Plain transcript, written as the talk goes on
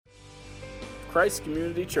Christ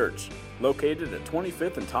Community Church, located at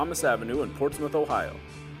 25th and Thomas Avenue in Portsmouth, Ohio.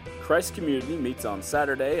 Christ Community meets on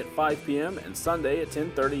Saturday at 5 p.m. and Sunday at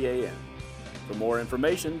 10:30 a.m. For more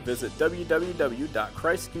information, visit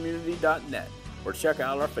www.christcommunity.net or check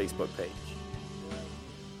out our Facebook page.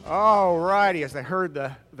 All righty, as they heard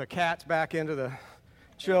the cats back into the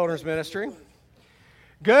children's ministry.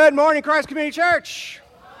 Good morning, Christ Community Church.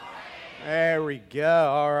 There we go.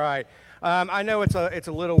 All right. I know it's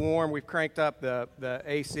a little warm. We've cranked up the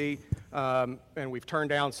AC, and we've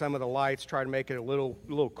turned down some of the lights, try to make it a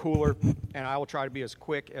little cooler, and I will try to be as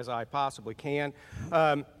quick as I possibly can.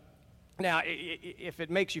 Now, if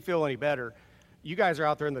it makes you feel any better, you guys are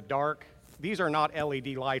out there in the dark. These are not LED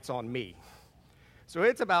lights on me. So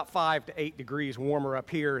it's about 5 to 8 degrees warmer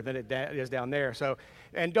up here than it is down there. So,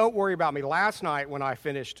 and don't worry about me. Last night when I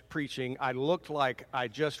finished preaching, I looked like I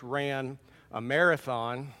just ran a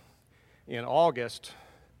marathon in August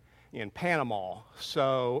in Panama.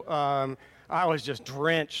 So I was just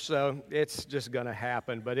drenched, so it's just going to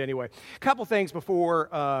happen. But anyway, a couple things before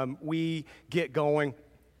we get going.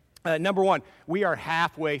 Number one, we are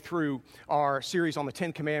halfway through our series on the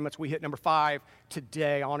Ten Commandments. We hit number 5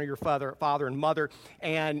 today, honor your father and mother.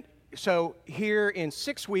 And so here in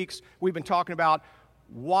 6 weeks, we've been talking about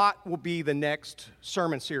what will be the next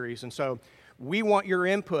sermon series. And so we want your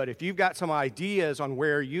input. If you've got some ideas on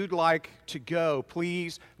where you'd like to go,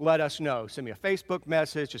 please let us know. Send me a Facebook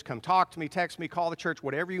message. Just come talk to me, text me, call the church,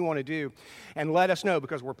 whatever you want to do, and let us know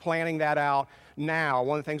because we're planning that out now.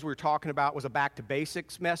 One of the things we were talking about was a back to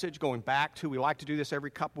basics message, going back to, we like to do this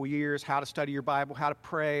every couple of years, how to study your Bible, how to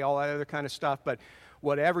pray, all that other kind of stuff. But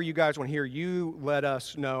whatever you guys want to hear, you let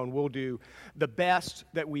us know, and we'll do the best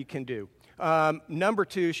that we can do. Number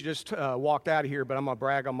 2, she just walked out of here, but I'm going to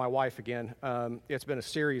brag on my wife again. It's been a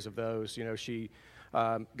series of those. You know, she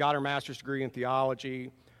got her master's degree in theology.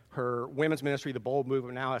 Her women's ministry, the Bold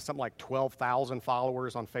Movement, now has something like 12,000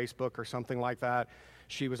 followers on Facebook or something like that.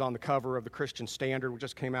 She was on the cover of the Christian Standard, which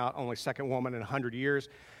just came out, only second woman in 100 years.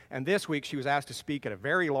 And this week, she was asked to speak at a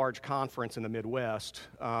very large conference in the Midwest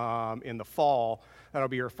in the fall. That'll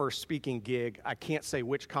be her first speaking gig. I can't say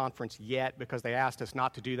which conference yet because they asked us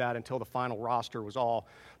not to do that until the final roster was all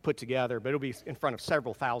put together. But it'll be in front of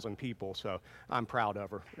several thousand people, so I'm proud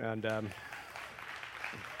of her. And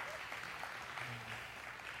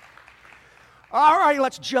all right,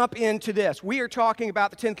 let's jump into this. We are talking about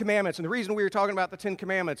the Ten Commandments, and the reason we are talking about the Ten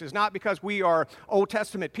Commandments is not because we are Old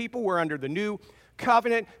Testament people. We're under the New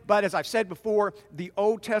Covenant, but as I've said before, the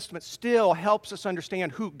Old Testament still helps us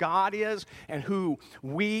understand who God is and who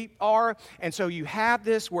we are. And so you have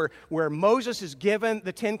this where Moses is given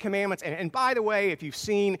the Ten Commandments. And by the way, if you've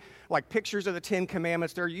seen like pictures of the Ten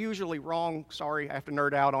Commandments, they're usually wrong. Sorry, I have to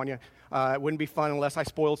nerd out on you. It wouldn't be fun unless I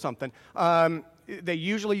spoiled something. They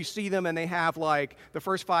usually, you see them and they have like the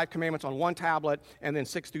first 5 commandments on one tablet and then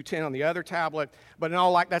 6 through 10 on the other tablet. But in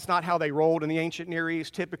all, like, that's not how they rolled in the ancient Near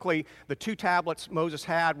East. Typically, the 2 tablets Moses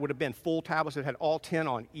had would have been full tablets that had all 10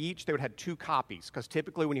 on each. They would have had 2 copies because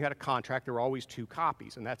typically when you had a contract, there were always 2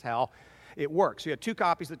 copies, and that's how it works. So you had 2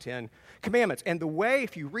 copies of the 10 commandments. And the way,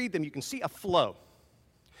 if you read them, you can see a flow.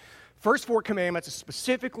 First 4 commandments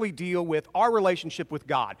specifically deal with our relationship with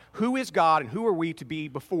God. Who is God and who are we to be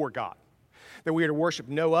before God? That we are to worship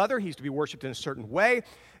no other. He's to be worshiped in a certain way,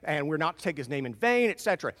 and we're not to take his name in vain,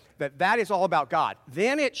 etc. That is all about God.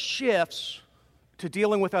 Then it shifts to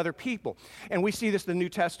dealing with other people. And we see this in the New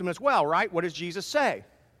Testament as well, right? What does Jesus say?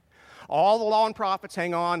 All the law and prophets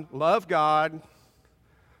hang on, love God,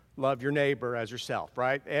 love your neighbor as yourself,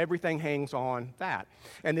 right? Everything hangs on that.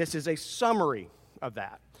 And this is a summary of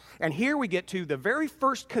that. And here we get to the very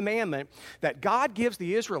first commandment that God gives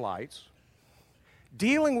the Israelites,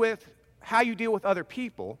 dealing with how you deal with other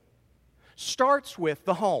people, starts with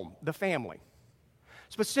the home, the family,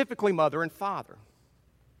 specifically mother and father.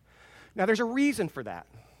 Now, there's a reason for that.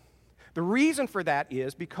 The reason for that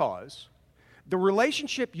is because the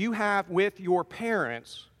relationship you have with your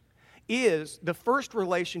parents is the first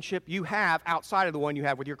relationship you have outside of the one you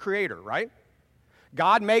have with your Creator, right?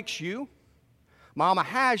 God makes you. Mama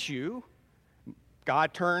has you.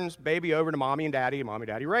 God turns baby over to mommy and daddy, and mommy and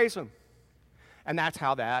daddy raise them. And that's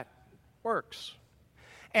how that works.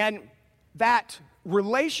 And that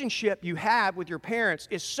relationship you have with your parents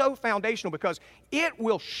is so foundational because it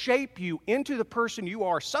will shape you into the person you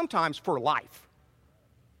are sometimes for life.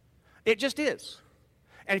 It just is.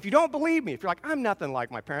 And if you don't believe me, if you're like, I'm nothing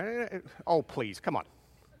like my parents, oh, please, come on.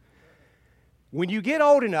 When you get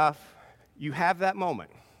old enough, you have that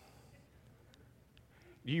moment.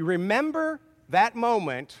 Do you remember that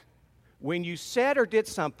moment when you said or did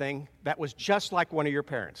something that was just like one of your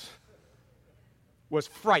parents? Was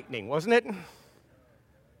frightening, wasn't it?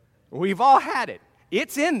 We've all had it.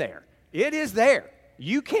 It's in there. It is there.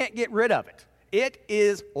 You can't get rid of it. It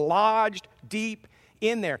is lodged deep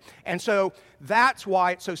in there. And so that's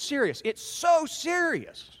why it's so serious. It's so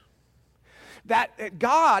serious that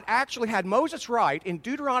God actually had Moses write in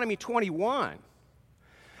Deuteronomy 21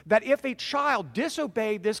 that if a child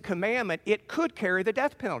disobeyed this commandment, it could carry the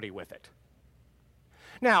death penalty with it.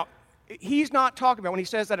 Now, he's not talking about, when he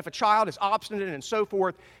says that if a child is obstinate and so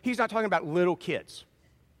forth, he's not talking about little kids.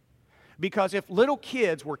 Because if little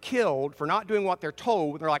kids were killed for not doing what they're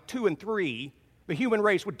told when they're like 2 and 3, the human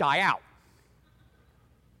race would die out.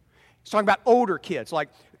 He's talking about older kids. Like,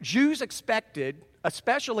 Jews expected,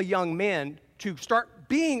 especially young men, to start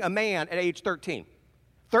being a man at age 13.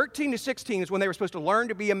 13 to 16 is when they were supposed to learn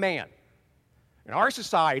to be a man. In our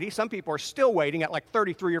society, some people are still waiting at like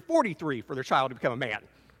 33 or 43 for their child to become a man.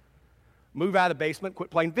 Move out of the basement, quit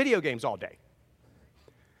playing video games all day.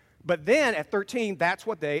 But then at 13, that's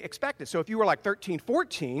what they expected. So if you were like 13,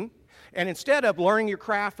 14, and instead of learning your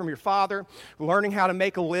craft from your father, learning how to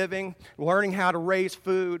make a living, learning how to raise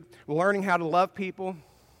food, learning how to love people,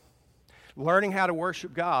 learning how to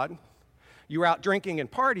worship God, you were out drinking and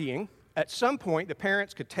partying, at some point the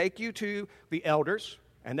parents could take you to the elders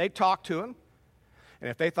and they'd talk to him. And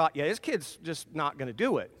if they thought, yeah, this kid's just not going to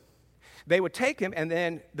do it, they would take him, and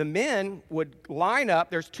then the men would line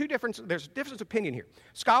up. There's difference of opinion here.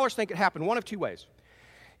 Scholars think it happened one of two ways.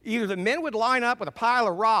 Either the men would line up with a pile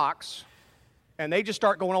of rocks, and they just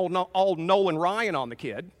start going old Nolan Ryan on the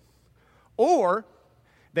kid, or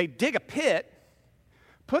they dig a pit,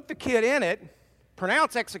 put the kid in it,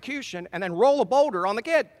 pronounce execution, and then roll a boulder on the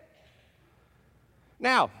kid.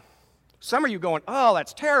 Now, some of you are going, oh,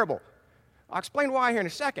 that's terrible. I'll explain why here in a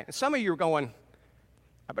second. And some of you are going,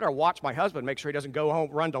 I better watch my husband, make sure he doesn't go home,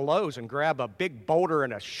 run to Lowe's, and grab a big boulder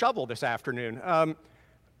and a shovel this afternoon.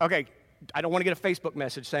 Okay, I don't want to get a Facebook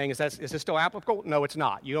message saying, is this still applicable? No, it's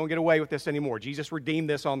not. You don't get away with this anymore. Jesus redeemed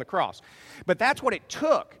this on the cross. But that's what it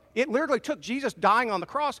took. It literally took Jesus dying on the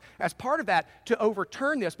cross as part of that to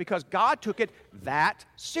overturn this, because God took it that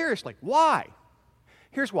seriously. Why?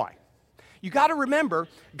 Here's why. You got to remember,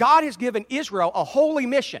 God has given Israel a holy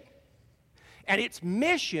mission. And its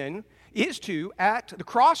mission is to, at the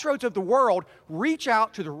crossroads of the world, reach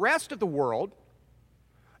out to the rest of the world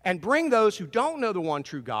and bring those who don't know the one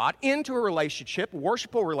true God into a relationship, a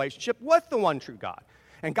worshipful relationship with the one true God.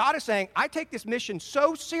 And God is saying, I take this mission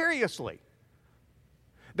so seriously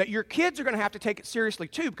that your kids are going to have to take it seriously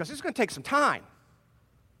too, because it's going to take some time.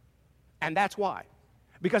 And that's why.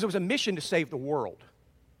 Because it was a mission to save the world.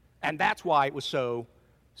 And that's why it was so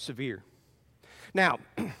severe. Now,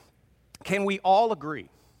 can we all agree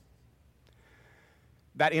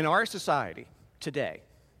that in our society today,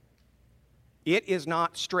 it is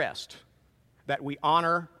not stressed that we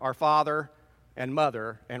honor our father and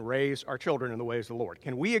mother and raise our children in the ways of the Lord?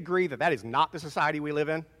 Can we agree that that is not the society we live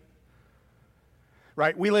in?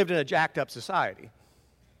 Right? We lived in a jacked up society.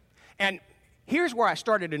 And here's where I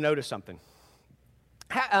started to notice something.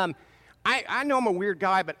 I know I'm a weird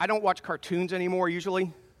guy, but I don't watch cartoons anymore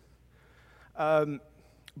usually.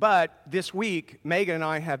 But this week, Megan and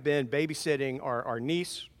I have been babysitting our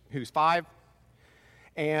niece, who's 5.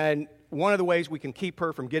 And one of the ways we can keep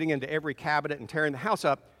her from getting into every cabinet and tearing the house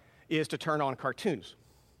up is to turn on cartoons.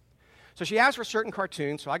 So she asked for certain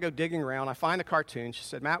cartoons, so I go digging around. I find the cartoon. She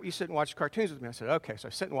said, Matt, will you sit and watch cartoons with me? I said, okay. So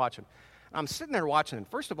I sit and watch them. I'm sitting there watching them.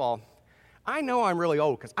 First of all, I know I'm really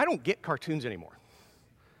old because I don't get cartoons anymore.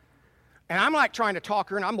 And I'm like trying to talk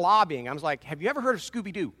her, and I'm lobbying. I was like, have you ever heard of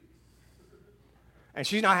Scooby-Doo? And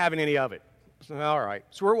she's not having any of it. So, all right.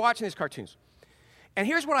 So we're watching these cartoons. And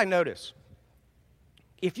here's what I notice.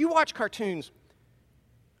 If you watch cartoons,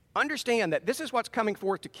 understand that this is what's coming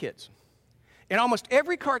forth to kids. In almost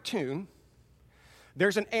every cartoon,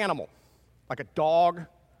 there's an animal, like a dog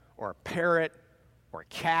or a parrot or a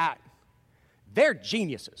cat. They're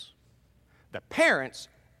geniuses. The parents,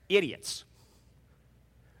 idiots.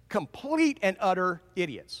 Complete and utter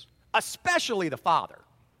idiots, especially the father.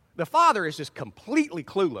 The father is just completely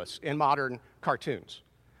clueless in modern cartoons.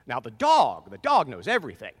 Now, the dog knows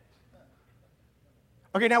everything.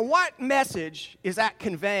 Okay, now what message is that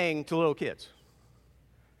conveying to little kids?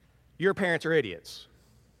 Your parents are idiots.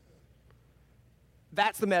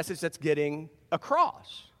 That's the message that's getting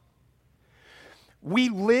across. We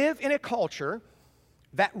live in a culture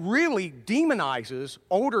that really demonizes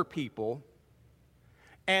older people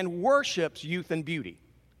and worships youth and beauty.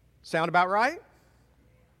 Sound about right?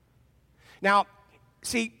 Now,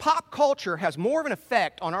 see, pop culture has more of an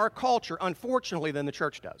effect on our culture, unfortunately, than the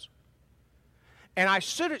church does. And I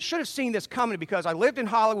should have seen this coming because I lived in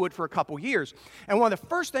Hollywood for a couple years. And one of the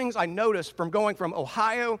first things I noticed from going from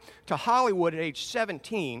Ohio to Hollywood at age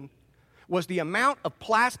 17 was the amount of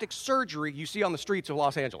plastic surgery you see on the streets of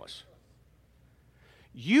Los Angeles.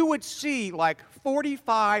 You would see like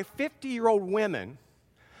 45, 50-year-old women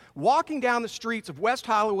walking down the streets of West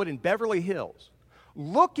Hollywood and Beverly Hills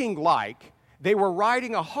looking like they were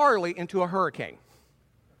riding a Harley into a hurricane.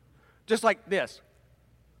 Just like this.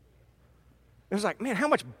 It was like, man, how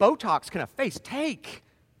much Botox can a face take?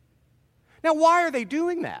 Now, why are they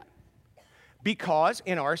doing that? Because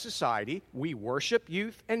in our society, we worship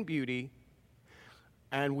youth and beauty,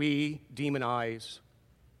 and we demonize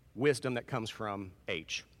wisdom that comes from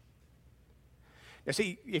age. Now,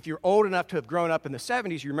 see, if you're old enough to have grown up in the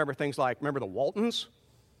 70s, you remember things like, remember the Waltons?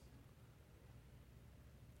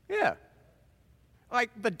 Yeah.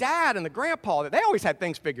 Like the dad and the grandpa, they always had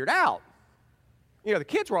things figured out. You know, the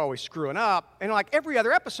kids were always screwing up, and like every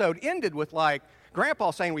other episode ended with like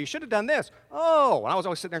Grandpa saying, well, you should have done this. Oh, and I was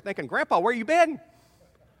always sitting there thinking, Grandpa, where you been?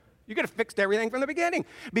 You could have fixed everything from the beginning.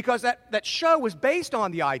 Because that show was based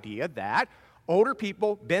on the idea that older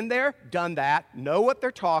people, been there, done that, know what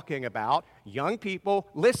they're talking about. Young people,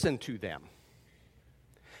 listen to them.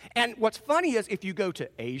 And what's funny is if you go to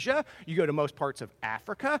Asia, you go to most parts of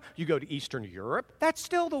Africa, you go to Eastern Europe, that's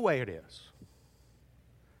still the way it is.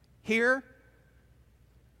 Here,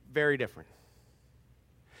 very different.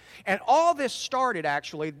 And all this started,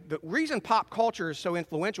 actually, the reason pop culture is so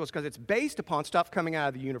influential is because it's based upon stuff coming out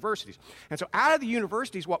of the universities. And so out of the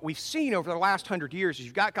universities, what we've seen over the last 100 years is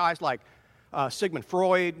you've got guys like Sigmund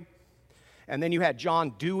Freud, and then you had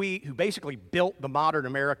John Dewey, who basically built the modern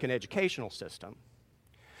American educational system.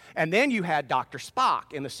 And then you had Dr.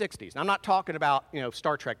 Spock in the 60s. And I'm not talking about,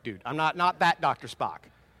 Star Trek dude. I'm not that Dr. Spock.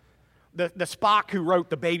 The Spock who wrote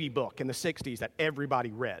the baby book in the 60s that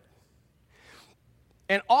everybody read.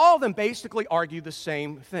 And all of them basically argue the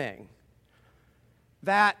same thing,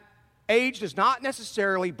 that age does not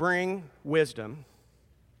necessarily bring wisdom,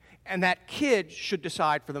 and that kids should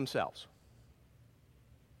decide for themselves.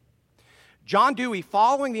 John Dewey,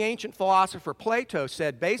 following the ancient philosopher Plato,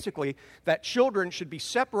 said basically that children should be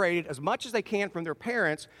separated as much as they can from their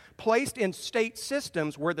parents, placed in state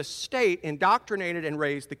systems where the state indoctrinated and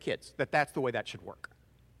raised the kids, that's the way that should work.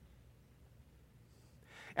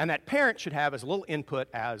 And that parents should have as little input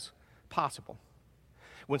as possible.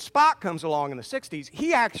 When Spock comes along in the 60s,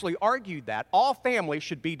 he actually argued that all families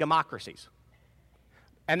should be democracies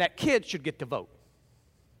and that kids should get to vote.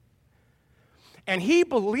 And he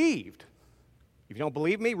believed, if you don't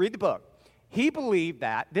believe me, read the book. He believed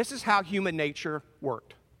that this is how human nature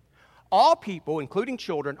worked. All people, including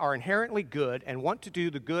children, are inherently good and want to do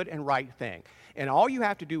the good and right thing. And all you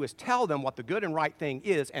have to do is tell them what the good and right thing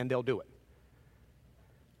is, and they'll do it.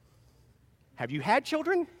 Have you had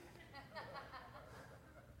children?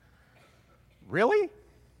 Really?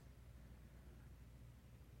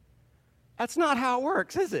 That's not how it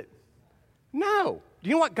works, is it? No. Do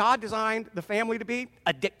you know what God designed the family to be?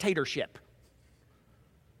 A dictatorship.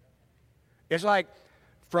 It's like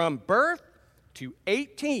from birth to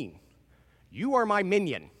 18, you are my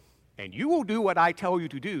minion, and you will do what I tell you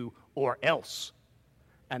to do or else.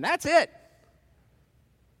 And that's it.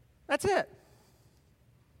 That's it.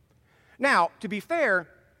 Now, to be fair,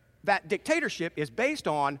 that dictatorship is based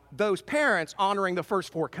on those parents honoring the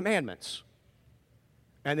first 4 commandments,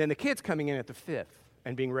 and then the kids coming in at the 5th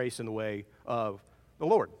and being raised in the way of the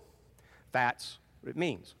Lord. That's what it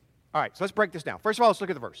means. All right, so let's break this down. First of all, let's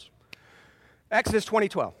look at the verse. Exodus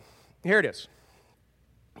 20:12. Here it is.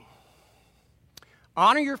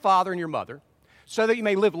 Honor your father and your mother so that you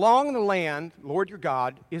may live long in the land the Lord your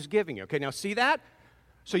God is giving you. Okay, now see that?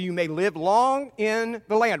 So you may live long in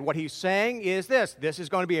the land. What he's saying is this is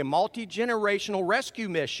going to be a multi-generational rescue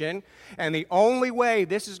mission, and the only way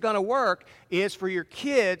this is going to work is for your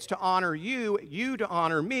kids to honor you, you to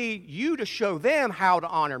honor me, you to show them how to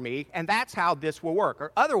honor me, and that's how this will work.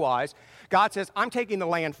 Or otherwise, God says, I'm taking the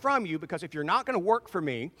land from you because if you're not going to work for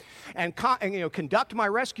me and conduct my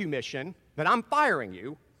rescue mission, then I'm firing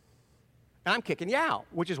you and I'm kicking you out,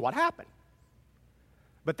 which is what happened.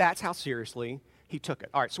 But that's how seriously he took it.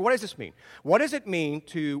 All right, so what does this mean? What does it mean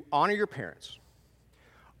to honor your parents?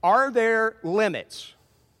 Are there limits?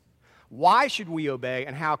 Why should we obey,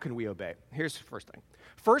 and how can we obey? Here's the first thing.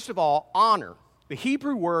 First of all, honor. The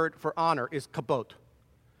Hebrew word for honor is kabot.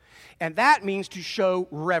 And that means to show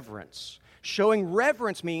reverence. Showing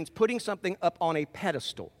reverence means putting something up on a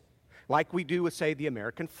pedestal, like we do with, say, the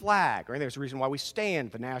American flag, or there's a reason why we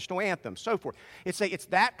stand, the national anthem, so forth. It's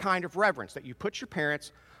that kind of reverence, that you put your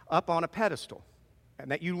parents up on a pedestal, and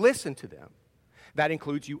that you listen to them. That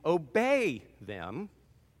includes you obey them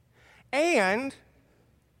and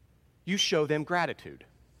you show them gratitude.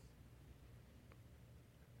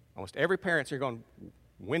 Almost every parent's here going,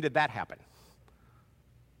 when did that happen?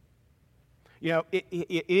 You know,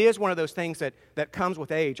 it is one of those things that comes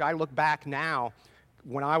with age. I look back now,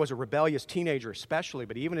 when I was a rebellious teenager especially,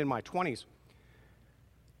 but even in my 20s,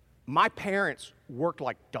 my parents worked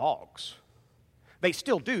like dogs. They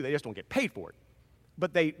still do, they just don't get paid for it.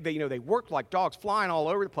 But they worked like dogs, flying all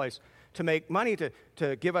over the place to make money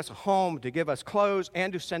to give us a home, to give us clothes,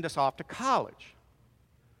 and to send us off to college.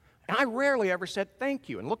 And I rarely ever said thank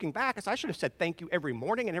you. And looking back, I should have said thank you every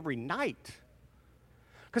morning and every night.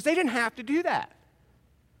 Because they didn't have to do that.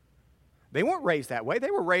 They weren't raised that way.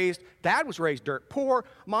 Dad was raised dirt poor,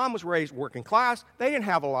 Mom was raised working class. They didn't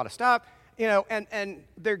have a lot of stuff, and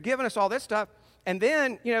they're giving us all this stuff. And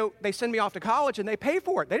then, they send me off to college and they pay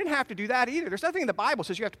for it. They didn't have to do that either. There's nothing in the Bible that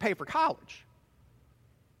says you have to pay for college.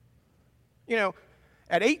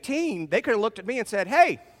 At 18, they could have looked at me and said,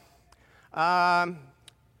 hey,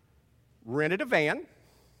 rented a van.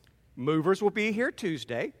 Movers will be here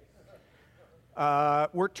Tuesday.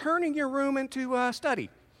 We're turning your room into a study.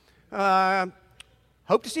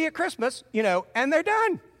 Hope to see you at Christmas, and they're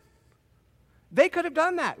done. They could have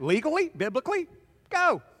done that legally, biblically.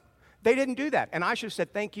 Go. They didn't do that. And I should have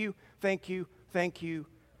said, thank you, thank you, thank you,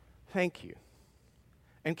 thank you.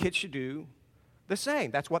 And kids should do the same.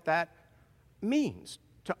 That's what that means.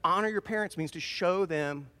 To honor your parents means to show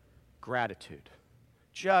them gratitude.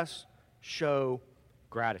 Just show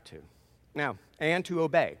gratitude. Now, and to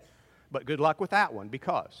obey. But good luck with that one,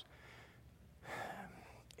 because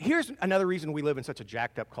here's another reason we live in such a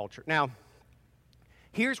jacked up culture. Now,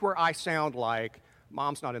 here's where I sound like,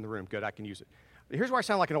 Mom's not in the room, good, I can use it. Here's where I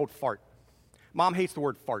sound like an old fart. Mom hates the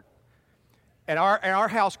word fart. At our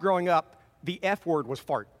house growing up, the F word was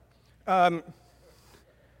fart.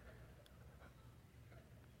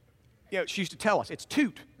 She used to tell us, it's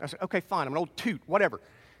toot. I said, okay, fine, I'm an old toot, whatever.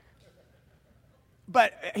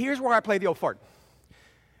 But here's where I play the old fart.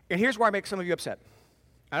 And here's where I make some of you upset.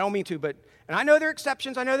 I don't mean to, and I know there are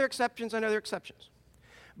exceptions,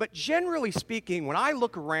 But generally speaking, when I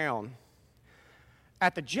look around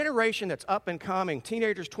at the generation that's up and coming,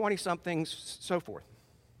 teenagers, 20-somethings, so forth,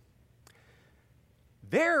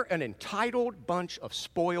 they're an entitled bunch of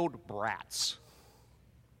spoiled brats.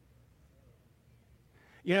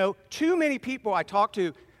 Too many people I talk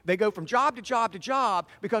to, they go from job to job to job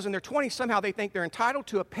because in their 20s somehow they think they're entitled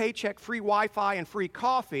to a paycheck, free Wi-Fi, and free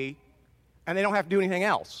coffee, and they don't have to do anything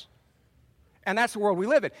else. And that's the world we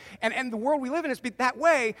live in. And the world we live in is that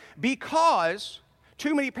way because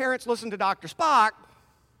too many parents listen to Dr. Spock,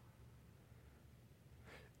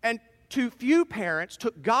 and too few parents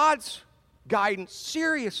took God's guidance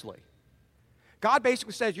seriously. God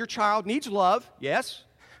basically says your child needs love, yes,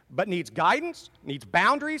 but needs guidance, needs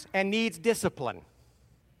boundaries, and needs discipline.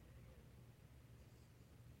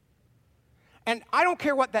 And I don't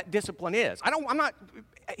care what that discipline is.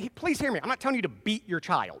 Please hear me, I'm not telling you to beat your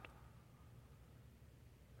child.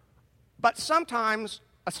 But sometimes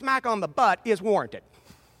a smack on the butt is warranted.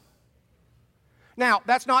 Now,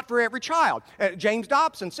 that's not for every child. James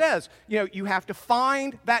Dobson says, you have to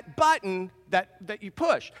find that button that you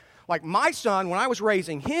push. Like my son, when I was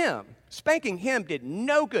raising him, spanking him did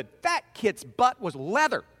no good. That kid's butt was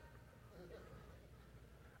leather.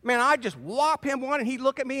 Man, I'd just whop him one, and he'd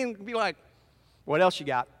look at me and be like, what else you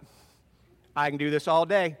got? I can do this all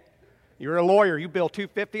day. You're a lawyer. You bill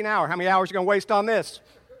 $250 an hour. How many hours are you going to waste on this?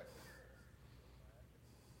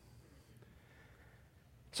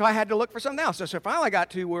 So I had to look for something else. So finally I got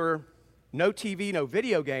to where no TV, no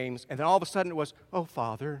video games, and then all of a sudden it was, oh,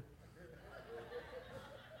 Father,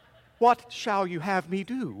 what shall you have me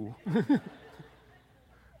do?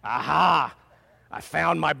 Aha, I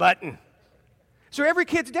found my button. So every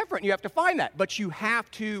kid's different. You have to find that. But you have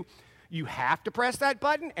to press that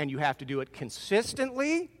button, and you have to do it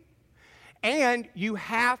consistently, and you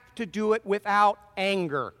have to do it without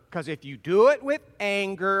anger. Because if you do it with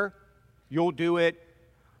anger, you'll do it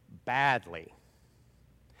badly.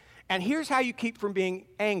 And here's how you keep from being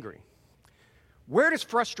angry. Where does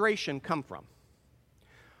frustration come from?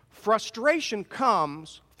 Frustration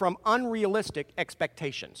comes from unrealistic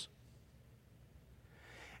expectations.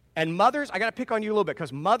 And mothers, I got to pick on you a little bit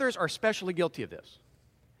because mothers are especially guilty of this.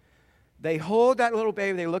 They hold that little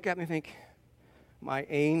baby, they look at me and think, my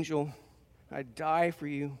angel, I'd die for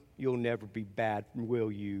you. You'll never be bad,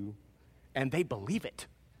 will you? And they believe it.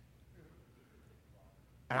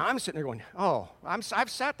 And I'm sitting there going, I've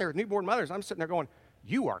sat there with newborn mothers. I'm sitting there going,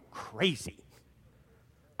 you are crazy.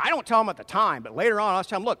 I don't tell them at the time, but later on, I was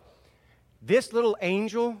telling them, look, this little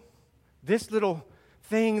angel This little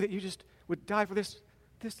thing that you just would die for, this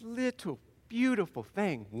little beautiful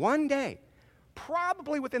thing, one day,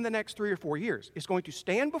 probably within the next 3 or 4 years, is going to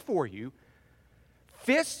stand before you,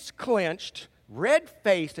 fists clenched,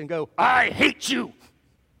 red-faced, and go, "I hate you!"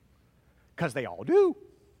 Because they all do.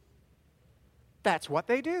 That's what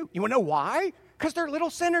they do. You want to know why? Because they're little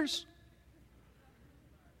sinners.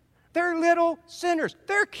 They're little sinners.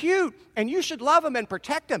 They're cute, and you should love them and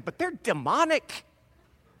protect them, but they're demonic.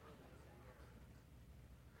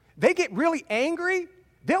 They get really angry.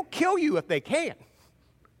 They'll kill you if they can.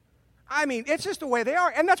 I mean, it's just the way they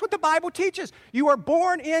are, and that's what the Bible teaches. You are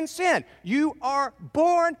born in sin. You are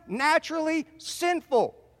born naturally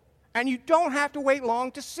sinful, and you don't have to wait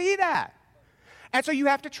long to see that. And so you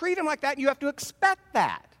have to treat them like that, and you have to expect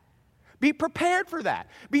that. Be prepared for that.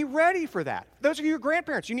 Be ready for that. Those of you who are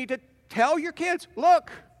grandparents, you need to tell your kids,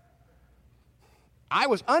 look, I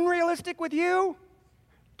was unrealistic with you.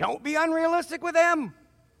 Don't be unrealistic with them.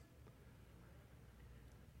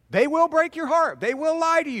 They will break your heart. They will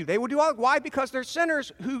lie to you. They will do all. Why? Because they're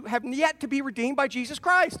sinners who have yet to be redeemed by Jesus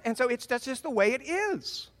Christ. And so that's just the way it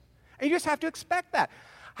is. And you just have to expect that.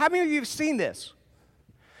 How many of you have seen this?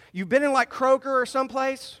 You've been in like Kroger or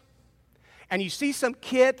someplace, and you see some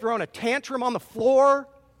kid throwing a tantrum on the floor,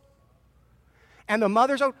 and the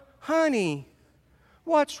mother's like, "Honey,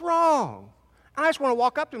 what's wrong?" And I just want to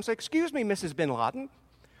walk up to him and say, "Excuse me, Mrs. Bin Laden.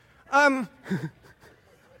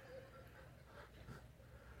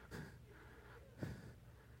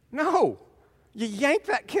 No, you yank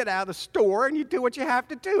that kid out of the store and you do what you have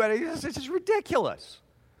to do. And it's just ridiculous.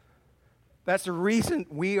 That's the reason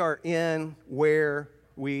we are in where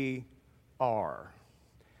we are.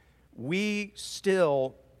 We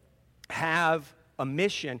still have a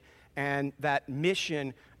mission, and that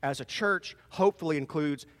mission as a church hopefully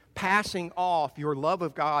includes passing off your love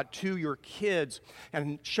of God to your kids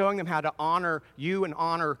and showing them how to honor you and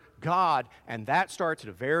honor God. And that starts at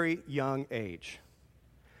a very young age,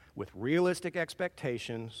 with realistic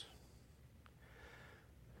expectations,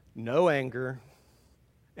 no anger,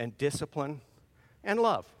 and discipline, and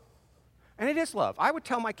love. And it is love. I would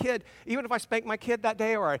tell my kid, even if I spanked my kid that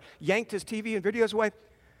day or I yanked his TV and videos away,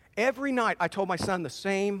 every night I told my son the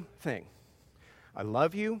same thing. I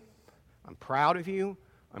love you. I'm proud of you.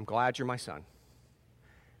 I'm glad you're my son.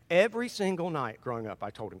 Every single night growing up, I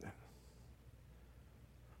told him that.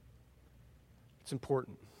 It's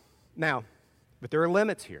important. Now, but there are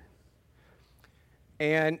limits here.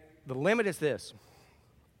 And the limit is this.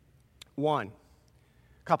 A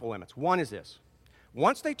couple limits. One is this.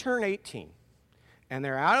 Once they turn 18 and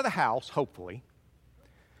they're out of the house, hopefully,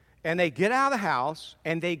 and they get out of the house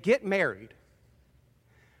and they get married,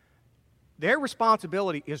 their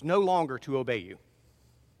responsibility is no longer to obey you.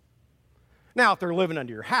 Now, if they're living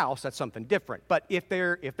under your house, that's something different. But if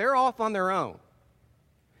they're off on their own,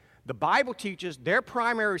 the Bible teaches their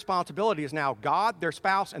primary responsibility is now God, their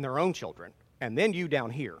spouse, and their own children, and then you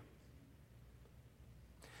down here.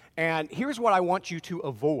 And here's what I want you to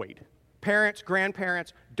avoid. Parents,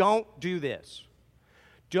 grandparents, don't do this.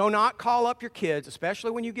 Do not call up your kids,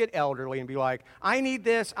 especially when you get elderly, and be like, "I need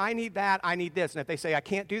this, I need that, I need this." And if they say, "I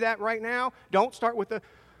can't do that right now," don't start with the,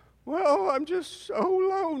 "Well, I'm just so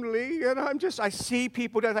lonely, and I see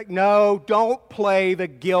people that," like, no, don't play the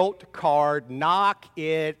guilt card. Knock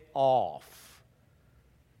it off.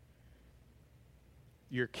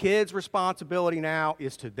 Your kid's responsibility now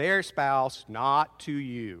is to their spouse, not to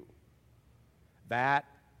you. That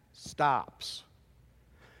stops.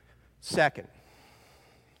 Second,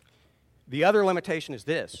 the other limitation is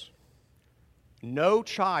this. No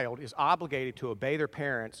child is obligated to obey their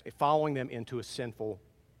parents if following them into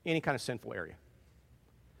any kind of sinful area.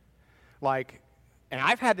 Like, and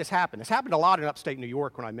I've had this happen. This happened a lot in upstate New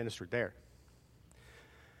York when I ministered there.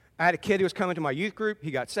 I had a kid who was coming to my youth group.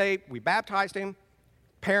 He got saved. We baptized him.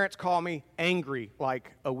 Parents call me angry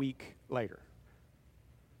like a week later.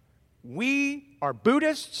 We are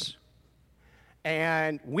Buddhists,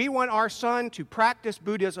 and we want our son to practice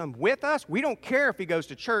Buddhism with us. We don't care if he goes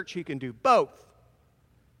to church. He can do both.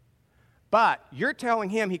 But you're telling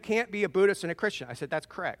him he can't be a Buddhist and a Christian. I said, "That's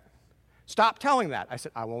correct." "Stop telling that." I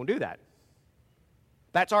said, "I won't do that.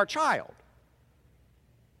 That's our child."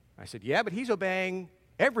 I said, "Yeah, but he's obeying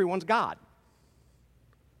everyone's God."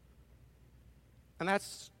 And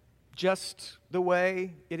that's just the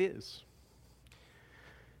way it is.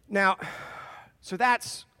 Now, so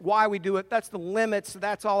that's why we do it. That's the limits.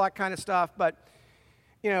 That's all that kind of stuff. But,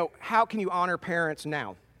 how can you honor parents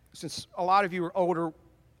now? Since a lot of you are older,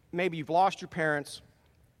 maybe you've lost your parents,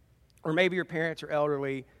 or maybe your parents are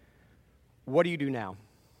elderly. What do you do now?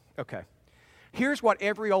 Okay. Here's what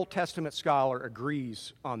every Old Testament scholar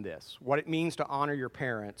agrees on this, what it means to honor your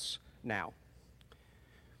parents now.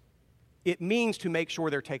 It means to make sure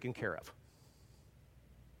they're taken care of.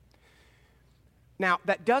 Now,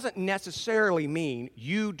 that doesn't necessarily mean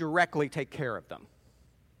you directly take care of them,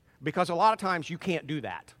 because a lot of times you can't do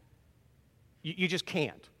that. You just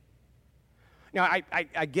can't. Now,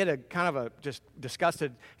 I get a kind of a just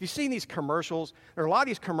disgusted. You've seen these commercials. There are a lot of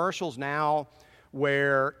these commercials now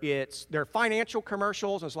where they're financial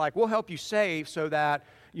commercials. It's like, we'll help you save so that,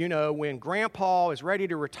 when Grandpa is ready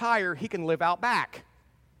to retire, he can live out back.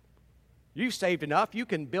 You've saved enough, you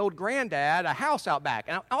can build Granddad a house out back.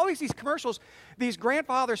 And all these commercials, these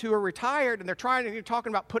grandfathers who are retired and they're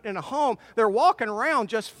talking about putting in a home, they're walking around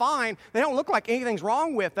just fine. They don't look like anything's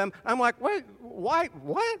wrong with them. I'm like,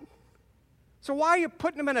 what? So why are you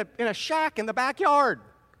putting him in a shack in the backyard?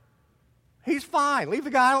 He's fine. Leave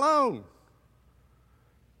the guy alone.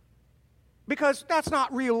 Because that's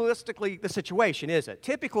not realistically the situation, is it?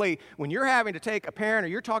 Typically, when you're having to take a parent, or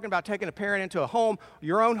you're talking about taking a parent into a home,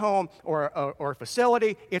 your own home, or a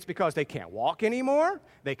facility, it's because they can't walk anymore,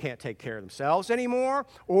 they can't take care of themselves anymore,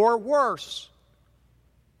 or worse,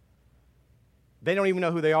 they don't even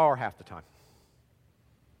know who they are half the time.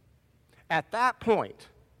 At that point,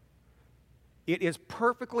 it is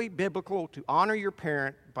perfectly biblical to honor your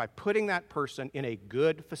parent by putting that person in a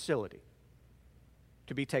good facility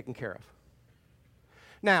to be taken care of.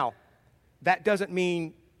 Now, that doesn't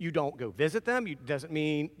mean you don't go visit them. It doesn't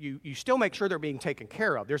mean you still make sure they're being taken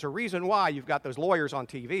care of. There's a reason why you've got those lawyers on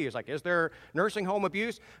TV. It's like, is there nursing home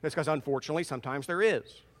abuse? It's because, unfortunately, sometimes there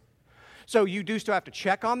is. So you do still have to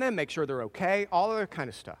check on them, make sure they're okay, all of that kind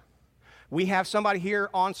of stuff. We have somebody here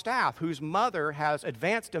on staff whose mother has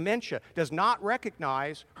advanced dementia, does not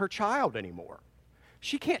recognize her child anymore.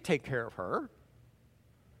 She can't take care of her.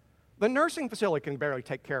 The nursing facility can barely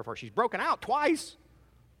take care of her. She's broken out twice.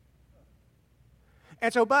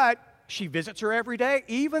 And so, but she visits her every day,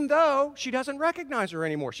 even though she doesn't recognize her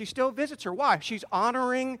anymore. She still visits her. Why? She's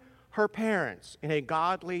honoring her parents in a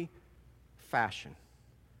godly fashion.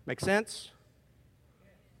 Make sense?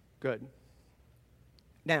 Good.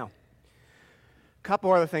 Now, a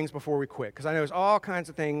couple other things before we quit, because I know there's all kinds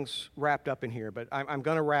of things wrapped up in here, but I'm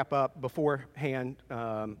going to wrap up beforehand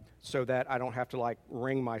so that I don't have to,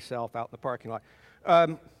 wring myself out in the parking lot.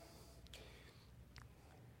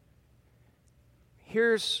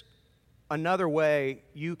 Here's another way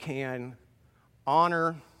you can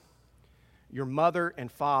honor your mother and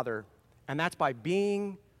father, and that's by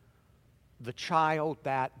being the child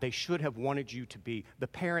that they should have wanted you to be, the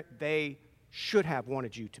parent they should have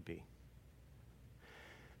wanted you to be,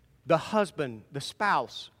 the husband, the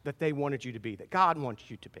spouse that they wanted you to be, that God wants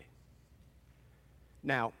you to be.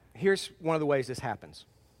 Now, here's one of the ways this happens.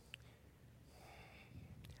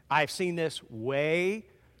 I've seen this way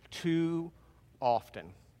too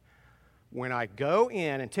often. When I go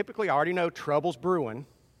in, and typically I already know trouble's brewing,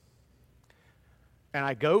 and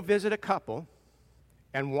I go visit a couple,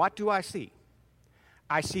 and what do I see?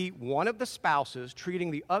 I see one of the spouses treating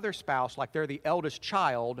the other spouse like they're the eldest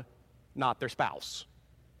child, not their spouse.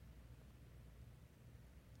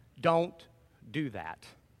 Don't do that.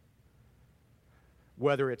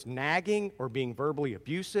 Whether it's nagging or being verbally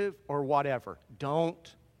abusive or whatever,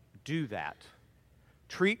 don't do that.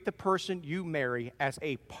 Treat the person you marry as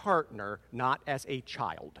a partner, not as a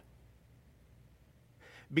child.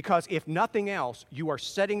 Because if nothing else, you are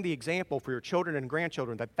setting the example for your children and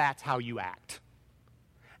grandchildren that that's how you act.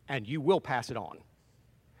 And you will pass it on.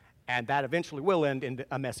 And that eventually will end in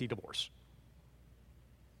a messy divorce.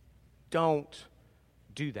 Don't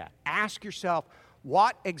do that. Ask yourself,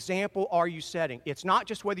 what example are you setting? It's not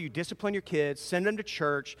just whether you discipline your kids, send them to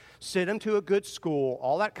church, send them to a good school,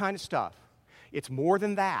 all that kind of stuff. It's more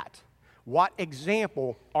than that. What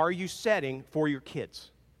example are you setting for your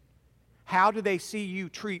kids? How do they see you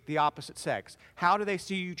treat the opposite sex? How do they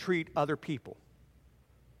see you treat other people?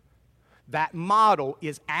 That model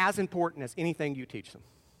is as important as anything you teach them.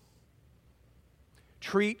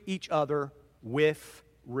 Treat each other with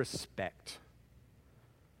respect.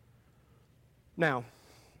 Now,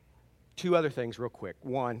 two other things real quick.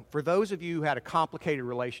 One, for those of you who had a complicated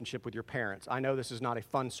relationship with your parents, I know this is not a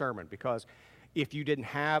fun sermon because if you didn't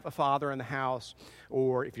have a father in the house,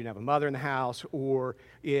 or if you didn't have a mother in the house, or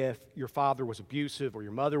if your father was abusive or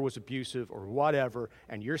your mother was abusive or whatever,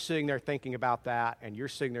 and you're sitting there thinking about that, and you're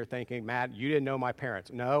sitting there thinking, Matt, you didn't know my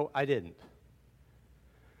parents. No, I didn't.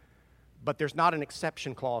 But there's not an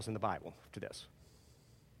exception clause in the Bible to this.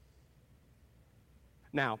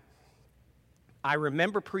 Now, I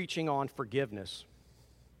remember preaching on forgiveness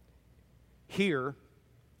here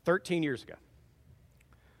 13 years ago.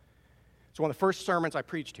 It's one of the first sermons I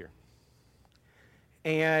preached here.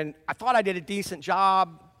 And I thought I did a decent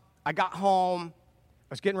job. I got home. I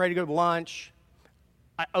was getting ready to go to lunch.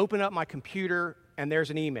 I opened up my computer, and there's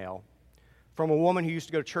an email from a woman who used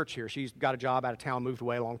to go to church here. She's got a job out of town, moved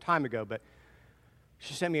away a long time ago, but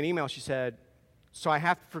she sent me an email. She said, "So I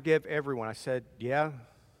have to forgive everyone." I said, "Yeah."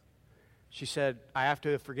 She said, "I have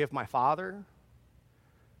to forgive my father.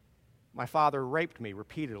 My father raped me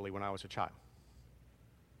repeatedly when I was a child.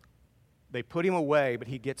 They put him away, but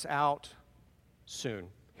he gets out soon.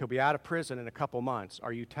 He'll be out of prison in a couple months.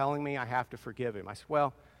 Are you telling me I have to forgive him?" I said,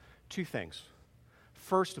 "Well, two things.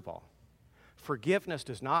 First of all, forgiveness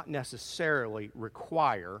does not necessarily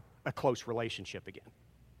require a close relationship again.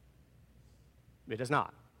 It does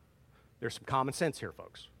not. There's some common sense here,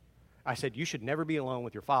 folks." I said, "You should never be alone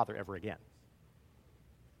with your father ever again.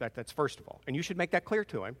 That's first of all. And you should make that clear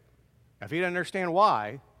to him. If he doesn't understand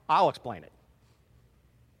why, I'll explain it.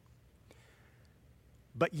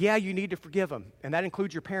 But yeah, you need to forgive him, and that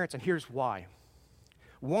includes your parents, and here's why.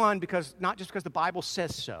 One, not just because the Bible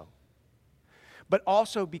says so, but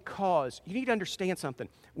also because you need to understand something.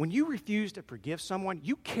 When you refuse to forgive someone,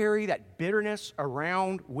 you carry that bitterness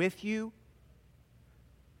around with you,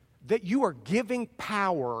 that you are giving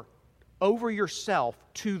power over yourself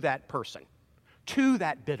to that person, to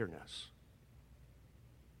that bitterness.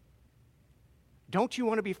 Don't you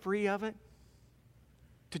want to be free of it?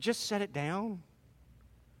 To just set it down?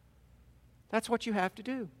 That's what you have to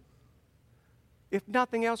do. If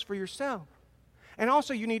nothing else, for yourself. And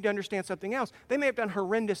also, you need to understand something else. They may have done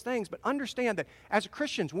horrendous things, but understand that as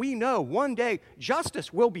Christians, we know one day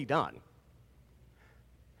justice will be done.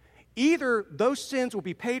 Either those sins will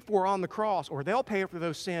be paid for on the cross, or they'll pay for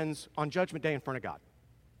those sins on Judgment Day in front of God.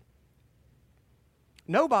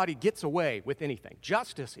 Nobody gets away with anything.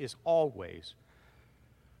 Justice is always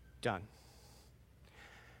done.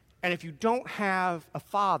 And if you don't have a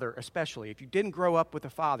father, especially, if you didn't grow up with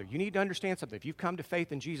a father, you need to understand something. If you've come to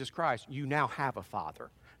faith in Jesus Christ, you now have a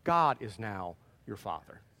father. God is now your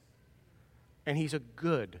father. And he's a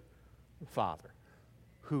good father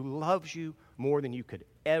who loves you more than you could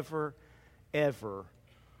ever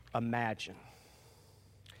imagine.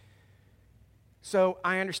 So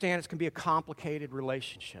I understand it's going to be a complicated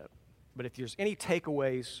relationship. But if there's any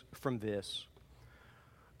takeaways from this,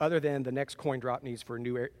 other than the next coin drop needs for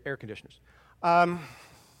new air conditioners,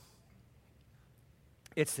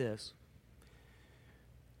 it's this.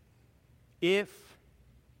 If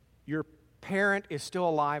your parent is still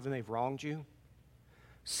alive and they've wronged you,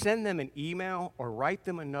 send them an email or write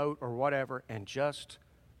them a note or whatever and just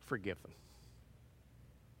forgive them.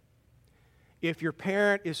 If your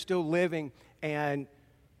parent is still living and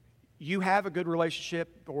you have a good relationship,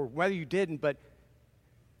 or whether you didn't, but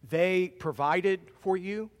they provided for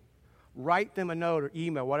you, write them a note or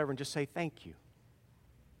email, whatever, and just say thank you.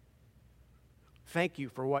 Thank you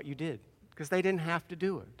for what you did, because they didn't have to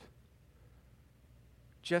do it.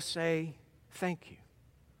 Just say thank you.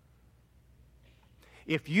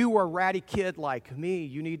 If you are a ratty kid like me,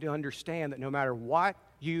 you need to understand that no matter what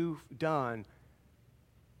you've done,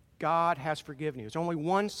 God has forgiven you. There's only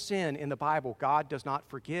one sin in the Bible God does not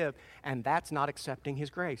forgive, and that's not accepting His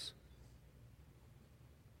grace.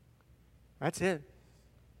 That's it.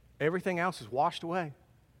 Everything else is washed away.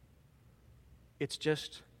 It's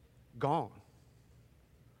just gone.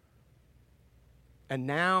 And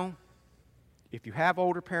now, if you have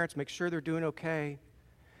older parents, make sure they're doing okay.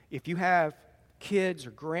 If you have kids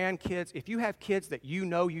or grandkids, if you have kids that you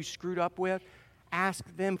know you screwed up with, ask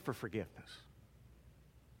them for forgiveness.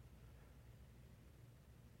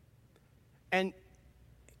 And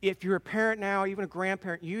if you're a parent now, even a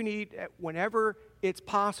grandparent, you need, whenever it's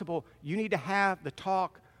possible, you need to have the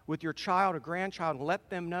talk with your child or grandchild and let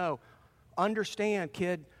them know, understand,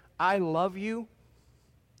 kid, I love you,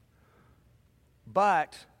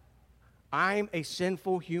 but I'm a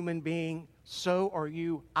sinful human being, so are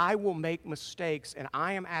you. I will make mistakes, and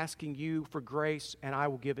I am asking you for grace, and I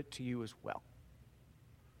will give it to you as well.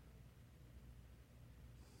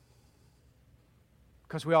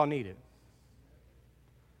 Because we all need it.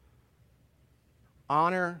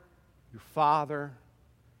 Honor your father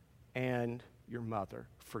and your mother.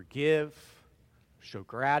 Forgive, show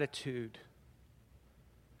gratitude.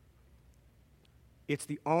 It's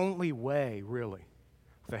the only way, really,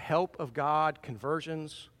 with the help of God,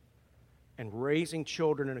 conversions, and raising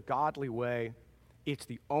children in a godly way, it's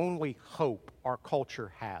the only hope our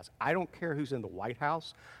culture has. I don't care who's in the White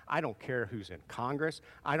House. I don't care who's in Congress.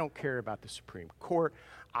 I don't care about the Supreme Court.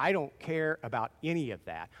 I don't care about any of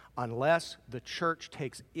that unless the church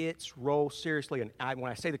takes its role seriously. And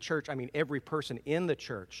when I say the church, I mean every person in the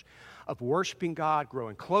church, of worshiping God,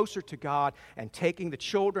 growing closer to God, and taking the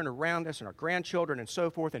children around us and our grandchildren and so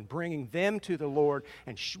forth and bringing them to the Lord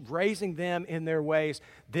and raising them in their ways.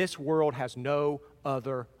 This world has no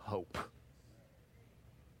other hope.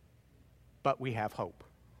 But we have hope.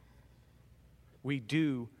 We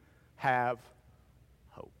do have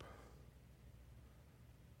hope.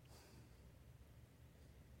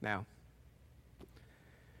 Now,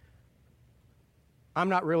 I'm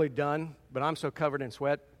not really done, but I'm so covered in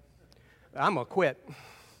sweat, I'm going to quit.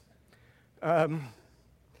 We're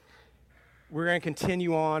going to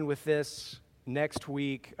continue on with this next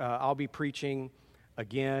week. I'll be preaching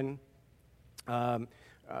again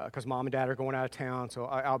because Mom and Dad are going out of town, so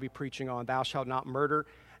I'll be preaching on Thou Shalt Not Murder.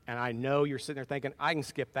 And I know you're sitting there thinking, I can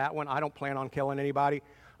skip that one. I don't plan on killing anybody.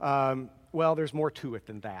 Well, there's more to it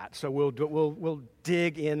than that. So we'll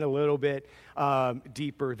dig in a little bit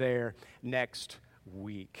deeper there next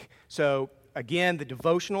week. So again, the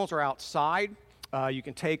devotionals are outside. You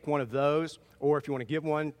can take one of those, or if you want to give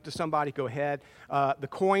one to somebody, go ahead. The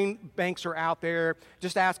coin banks are out there,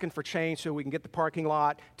 just asking for change so we can get the parking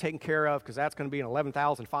lot taken care of, because that's going to be an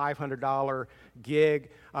 $11,500 gig.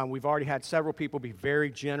 We've already had several people be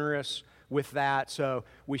very generous with that, so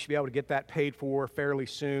we should be able to get that paid for fairly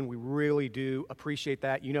soon. We really do appreciate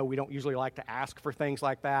that. You know, we don't usually like to ask for things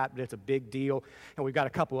like that, but it's a big deal. And we've got a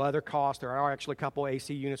couple other costs. There are actually a couple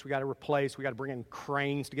AC units we got to replace. We got to bring in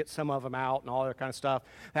cranes to get some of them out and all that kind of stuff.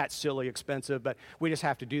 That's silly expensive, but we just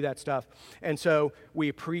have to do that stuff. And so we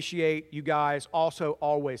appreciate you guys also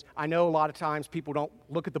always. I know a lot of times people don't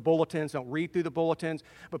look at the bulletins, don't read through the bulletins,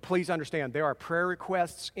 but please understand there are prayer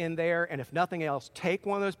requests in there, and if nothing else, take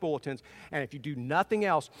one of those bulletins. And if you do nothing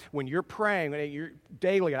else, when you're praying, you're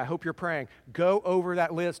daily, and I hope you're praying, go over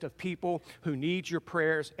that list of people who need your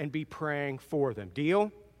prayers and be praying for them.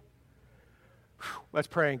 Deal? Let's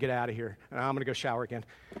pray and get out of here. I'm going to go shower again.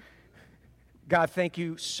 God, thank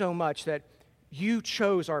you so much that you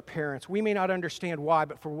chose our parents. We may not understand why,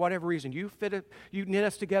 but for whatever reason, you knit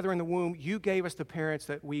us together in the womb. You gave us the parents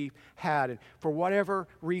that we had, and for whatever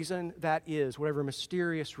reason that is, whatever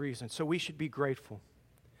mysterious reason. So we should be grateful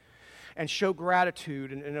and show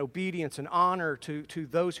gratitude and obedience and honor to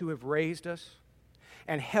those who have raised us,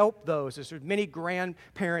 and help those. As there's many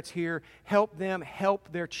grandparents here, help them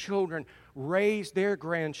help their children raise their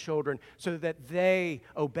grandchildren so that they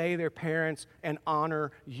obey their parents and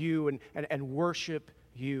honor you and worship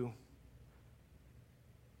you.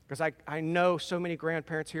 Because I know so many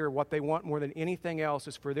grandparents here, what they want more than anything else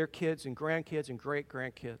is for their kids and grandkids and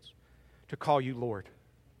great-grandkids to call you Lord.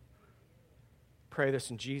 Pray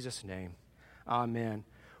this in Jesus' name. Amen.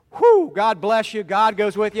 Whew, God bless you. God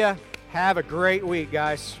goes with you. Have a great week,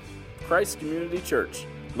 guys. Christ Community Church,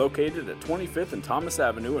 located at 25th and Thomas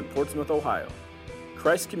Avenue in Portsmouth, Ohio.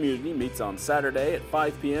 Christ Community meets on Saturday at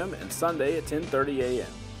 5 p.m. and Sunday at 10:30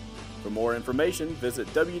 a.m. For more information, visit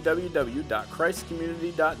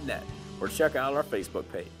www.christcommunity.net or check out our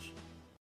Facebook page.